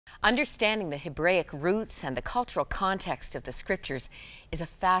Understanding the Hebraic roots and the cultural context of the scriptures is a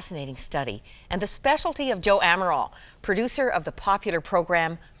fascinating study, and the specialty of Joe Amaral, producer of the popular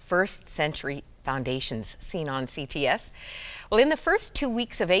program First Century Foundations, seen on CTS. Well, in the first 2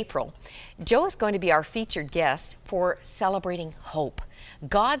 weeks of April, Joe is going to be our featured guest for Celebrating Hope,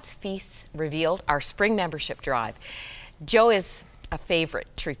 God's Feasts Revealed, our spring membership drive. Joe is a favorite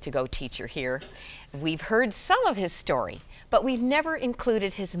Truth to Go teacher here. We've heard some of his story, but we've never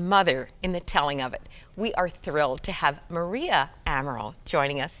included his mother in the telling of it. We are thrilled to have Maria Amaral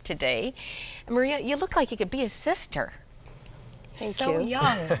joining us today. Maria, you look like you could be his sister. Thank so you.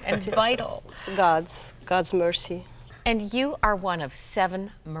 young and vital. It's God's mercy. And you are one of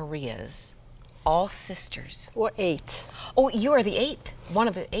 7 Marias, all sisters. Or 8. Oh, you are the 8th, one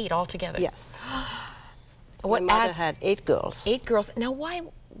of the 8 altogether. Yes. What My mother adds had 8 girls. 8 girls. Now,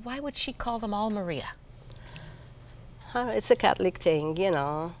 why would she call them all Maria? It's a Catholic thing, you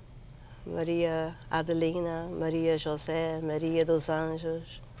know. Maria Adelina, Maria José, Maria dos Anjos,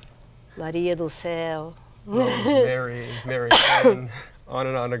 Maria do Céu. Mary, on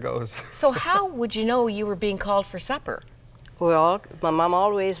and on it goes. So how would you know you were being called for supper? My mom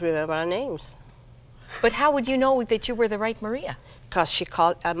always remember our names. But how would you know that you were the right Maria? Because she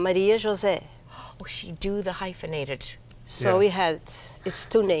called Maria José. Oh, she do the hyphenated. So we had, it's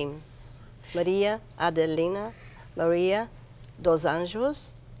 2 names. Maria Adelina, Maria dos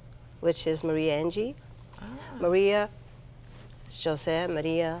Anjos, which is Maria Angie. Maria José,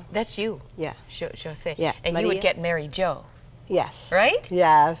 Maria. That's you. Yeah. José. Yeah. And Maria. you would get Mary Jo. Yes. Right?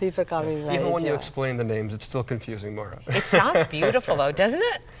 Yeah, people call me Mary Even when you Jo. explain the names, it's still confusing, Maura. It sounds beautiful, though, doesn't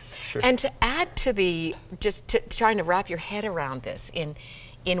it? Sure. And to add to the, trying to wrap your head around this,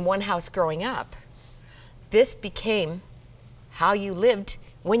 in one house growing up, this became how you lived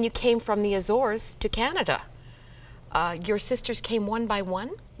when you came from the Azores to Canada. Your sisters came one by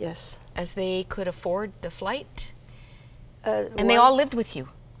one? Yes. As they could afford the flight? And they all lived with you?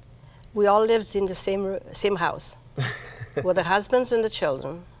 We all lived in the same house with the husbands and the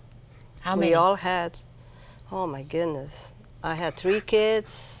children. How many? We all had, oh my goodness. I had 3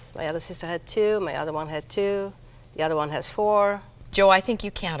 kids. My other sister had 2. My other one had 2. The other one has 4. Joe, I think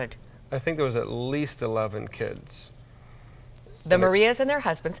you counted. I think there was at least 11 kids. The Marias and their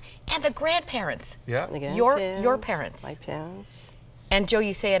husbands, and the grandparents. Yeah. The Your grandparents, parents. My parents. And Joe,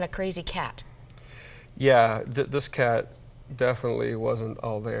 you say, and a crazy cat. Yeah, this cat definitely wasn't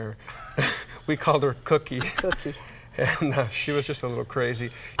all there. We called her Cookie. Cookie. And she was just a little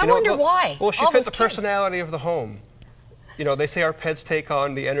crazy. I wonder why. Well, she all fit those the kids. personality of the home. You know, they say our pets take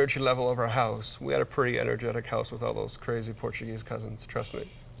on the energy level of our house. We had a pretty energetic house with all those crazy Portuguese cousins, trust me.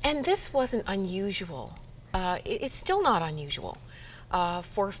 And this wasn't unusual. It's still not unusual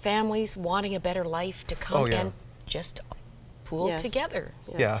for families wanting a better life to come and just pool together.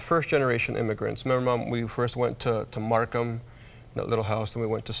 Yes. Yeah, first-generation immigrants. Remember, Mom, we first went to Markham, that little house, then we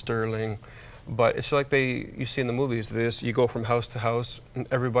went to Sterling. But it's like you see in the movies, you go from house to house, and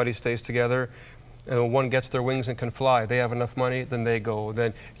everybody stays together. And when one gets their wings and can fly, they have enough money, then they go.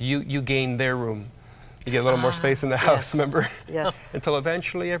 Then you gain their room. You get a little more space in the house, remember? Yes. Until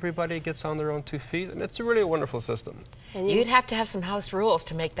eventually everybody gets on their own 2 feet, and it's really a wonderful system. And You'd have to have some house rules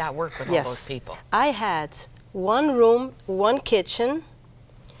to make that work with all those people. I had 1 room, 1 kitchen,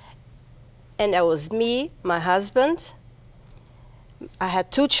 and that was me, my husband. I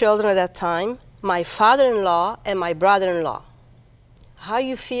had 2 children at that time, my father-in-law and my brother-in-law. How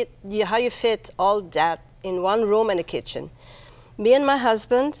you fit all that in 1 room and a kitchen? Me and my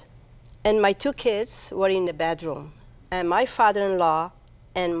husband and my 2 kids were in the bedroom. And my father-in-law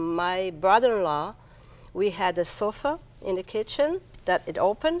and my brother-in-law, we had a sofa in the kitchen that it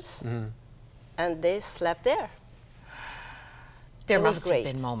opens, and they slept there. There It was must great.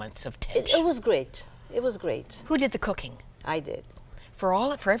 have been moments of tension. It was great. It was great. Who did the cooking? I did.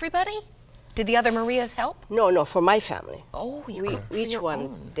 For everybody? Did the other Marias help? No, for my family. Oh, you We, cooked for each your one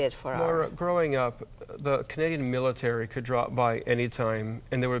own. did for Maura, our. growing up, the Canadian military could drop by any time,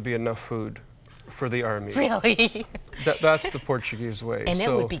 and there would be enough food for the army. Really? That's the Portuguese way. And it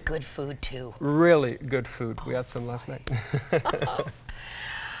so would be good food, too. really good food. We had some last night.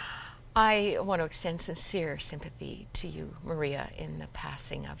 I want to extend sincere sympathy to you, Maria, in the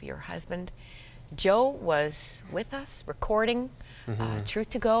passing of your husband. Joe was with us recording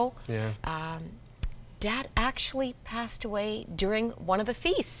Truth to Go. Yeah. Dad actually passed away during one of the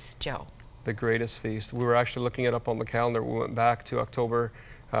feasts, Joe. The greatest feast. We were actually looking it up on the calendar. We went back to October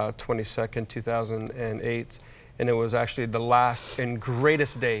 22nd, 2008, and it was actually the last and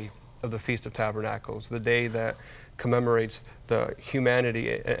greatest day of the Feast of Tabernacles, the day that commemorates the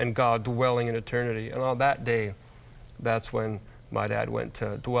humanity and God dwelling in eternity. And on that day, that's when my dad went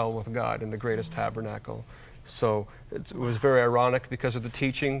to dwell with God in the greatest tabernacle. So it was very ironic because of the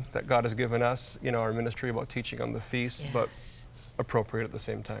teaching that God has given us, our ministry about teaching on the feast, but appropriate at the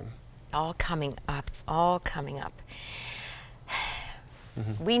same time. All coming up, all coming up.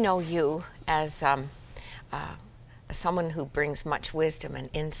 We know you as someone who brings much wisdom and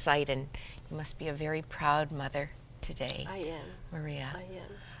insight, and you must be a very proud mother today. I am. Maria. I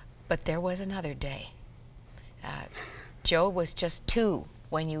am. But there was another day. Joe was just 2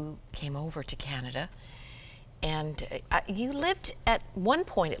 when you came over to Canada, and you lived at one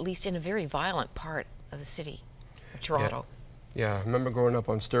point, at least, in a very violent part of the city of Toronto. Yeah, I remember growing up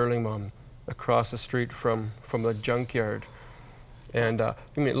on Sterling, Mom, across the street from the junkyard. And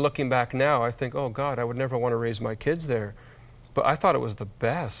looking back now, I think, oh God, I would never want to raise my kids there. But I thought it was the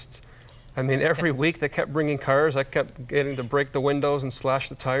best. I mean, every week they kept bringing cars. I kept getting to break the windows and slash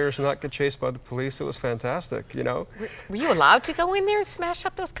the tires and not get chased by the police. It was fantastic, Were you allowed to go in there and smash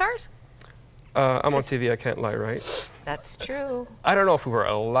up those cars? I'm on TV, I can't lie, right? That's true. I don't know if we were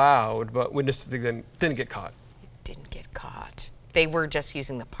allowed, but we just didn't get caught. Didn't get caught. They were just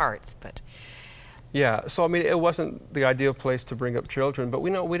using the parts, but... Yeah, so it wasn't the ideal place to bring up children, but we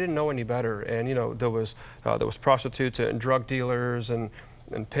didn't know any better. And there was prostitutes and drug dealers and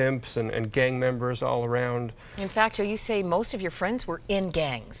pimps and gang members all around. In fact, Joe, you say most of your friends were in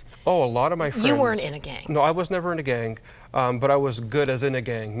gangs. Oh, a lot of my friends. You weren't in a gang. No, I was never in a gang, but I was good as in a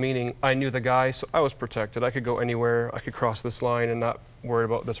gang, meaning I knew the guy, so I was protected. I could go anywhere. I could cross this line and not worry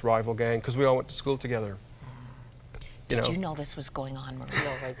about this rival gang because we all went to school together. Did you know this was going on, Maria?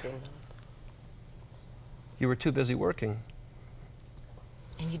 No, I didn't. You were too busy working.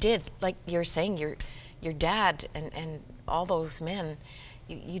 And you did, like you're saying, your dad and all those men,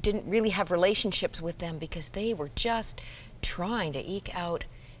 you didn't really have relationships with them because they were just trying to eke out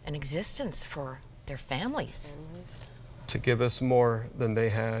an existence for their families. To give us more than they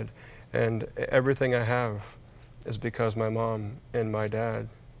had. And everything I have is because my mom and my dad,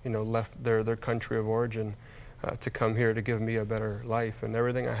 left their country of origin to come here to give me a better life. And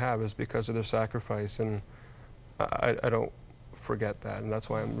everything I have is because of their sacrifice. And I don't forget that, and that's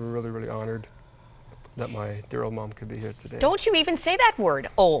why I'm really, really honored that my dear old mom could be here today. Don't you even say that word,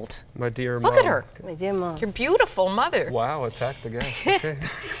 old. My dear mom. Look at her. My dear mom. Your beautiful mother. Wow, attack the guest. Okay.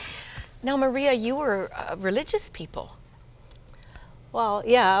 Now, Maria, you were religious people. Well,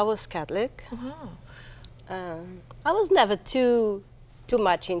 yeah, I was Catholic. I was never too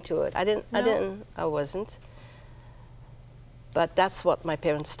much into it. I wasn't. But that's what my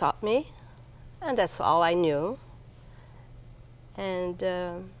parents taught me, and that's all I knew. And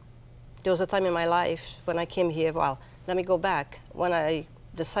there was a time in my life when I came here, well, let me go back. When I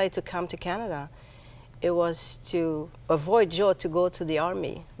decided to come to Canada, it was to avoid Joe to go to the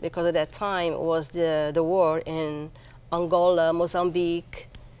army, because at that time it was the war in Angola, Mozambique,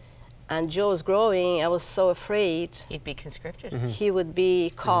 and Joe was growing. I was so afraid He'd be conscripted. he would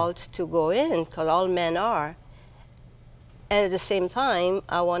be called to go in, because all men are. And at the same time,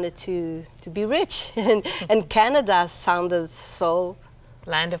 I wanted to be rich. And Canada sounded so...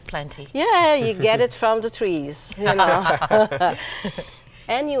 Land of plenty. Yeah, you get it from the trees,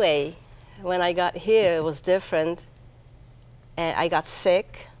 Anyway, when I got here, it was different. And I got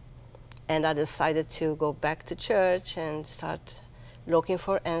sick, and I decided to go back to church and start looking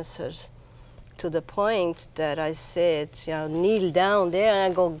for answers, to the point that I said, kneel down there,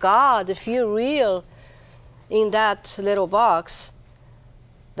 and I go, God, if you're real, in that little box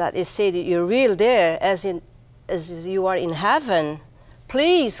that is said you're real there, as you are in heaven,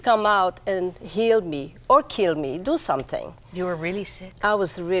 please come out and heal me or kill me, do something. You were really sick? I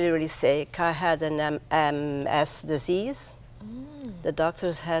was really, really sick. I had an MS disease. The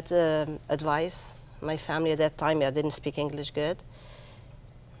doctors had advice. My family at that time, I didn't speak English good.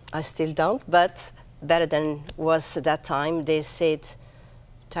 I still don't, but better than was at that time. They said,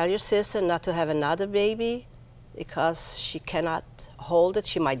 tell your sister not to have another baby, because she cannot hold it.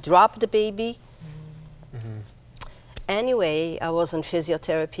 She might drop the baby. Anyway, I was on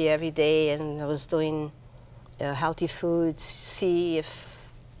physiotherapy every day, and I was doing healthy foods, see if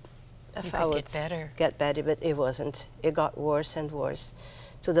I would get better, but it wasn't. It got worse and worse,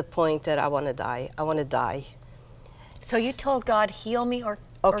 to the point that I want to die. I want to die. So you told God, heal me or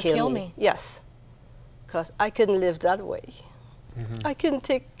kill me? Yes, because I couldn't live that way. I couldn't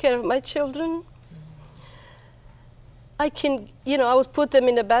take care of my children. I would put them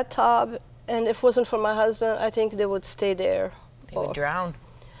in the bathtub, and if it wasn't for my husband, I think they would stay there. They would drown.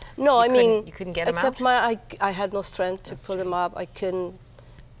 No, you couldn't get them out? I had no strength to pull them up. I couldn't.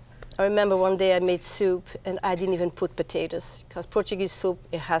 I remember one day I made soup and I didn't even put potatoes because Portuguese soup,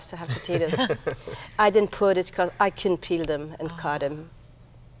 it has to have potatoes. I didn't put it because I couldn't peel them and cut them.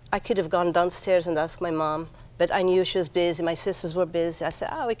 I could have gone downstairs and asked my mom, but I knew she was busy, my sisters were busy. I said,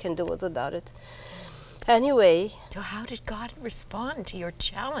 oh, we can do it without it. Anyway. So how did God respond to your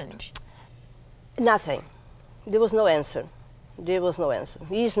challenge? Nothing. There was no answer. There was no answer.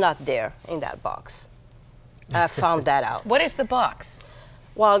 He's not there in that box. I found that out. What is the box?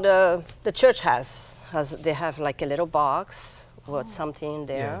 Well, the church they have like a little box with something in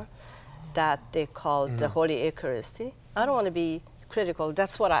there that they call the Holy Eucharisty. I don't want to be critical.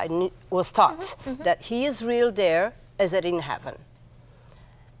 That's what I was taught, that he is real there as it in heaven.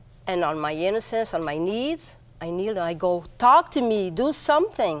 And on my innocence, on my needs, I kneel and I go, talk to me, do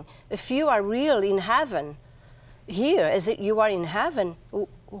something. If you are real in heaven, here, as you are in heaven,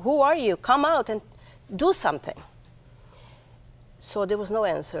 who are you? Come out and do something. So there was no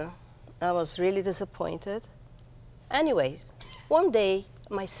answer. I was really disappointed. Anyway, one day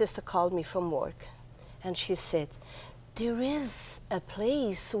my sister called me from work and she said, there is a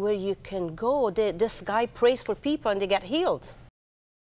place where you can go. This guy prays for people and they get healed.